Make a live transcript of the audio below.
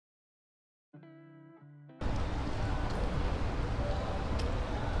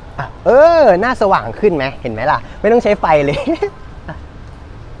หน้าสว่างขึ้นไหมเห็นไหมล่ะไม่ต้องใช้ไฟเลย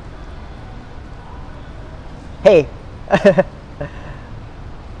Hey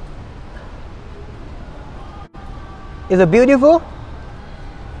Is it beautiful?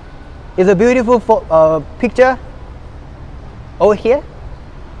 Is a beautiful picture over here?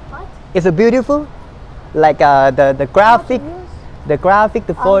 What? Is it beautiful? Like the graphic,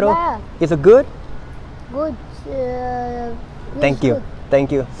 the photo. yeah. Is it good? Good. Thank you. Good.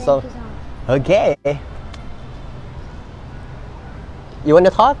 Thank you. Thank So, you so much. okay. You want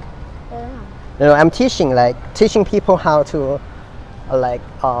to talk? No, I'm teaching people how to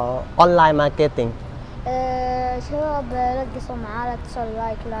online marketing. شباب رقصوا معاه اتصل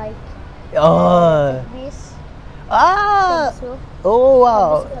لايك Oh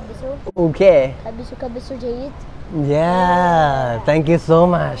wow. Okay. كبسوا جيد. Yeah. Thank you so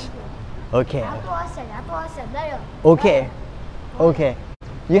much. Okay. Okay.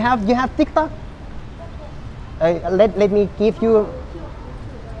 You have TikTok? Let me give you.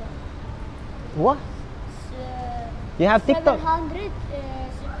 What? You have TikTok? 700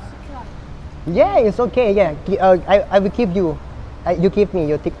 Yeah, it's okay. Yeah, I will give you. You give me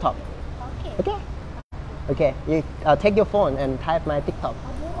your TikTok. Okay. Okay. You take your phone and type my TikTok.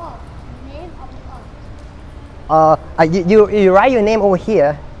 Name You write your name over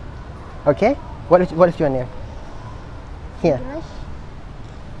here. Okay. What is your name? Here. English.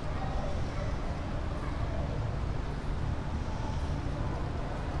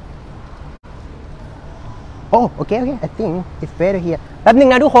 Oh, okay. I think it's better here. แป๊บนึง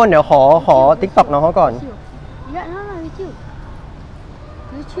นะทุกคนเดี๋ยวขอ TikTok น้องเขาก่อน Yeah, no, YouTube.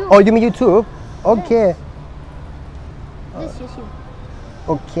 Oh, you mean YouTube? Okay. This YouTube.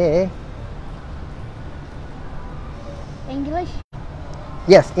 Okay. English.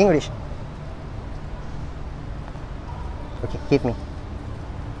 Yes, English. Okay, give me.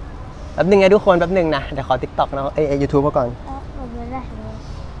 แป๊บนึงนะทุกคนแป๊บนึงนะเดี๋ยวขอ TikTok น้องYouTube เขาก่อน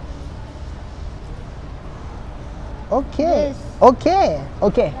Okay. Yes.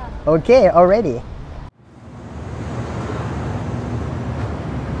 Okay. Already.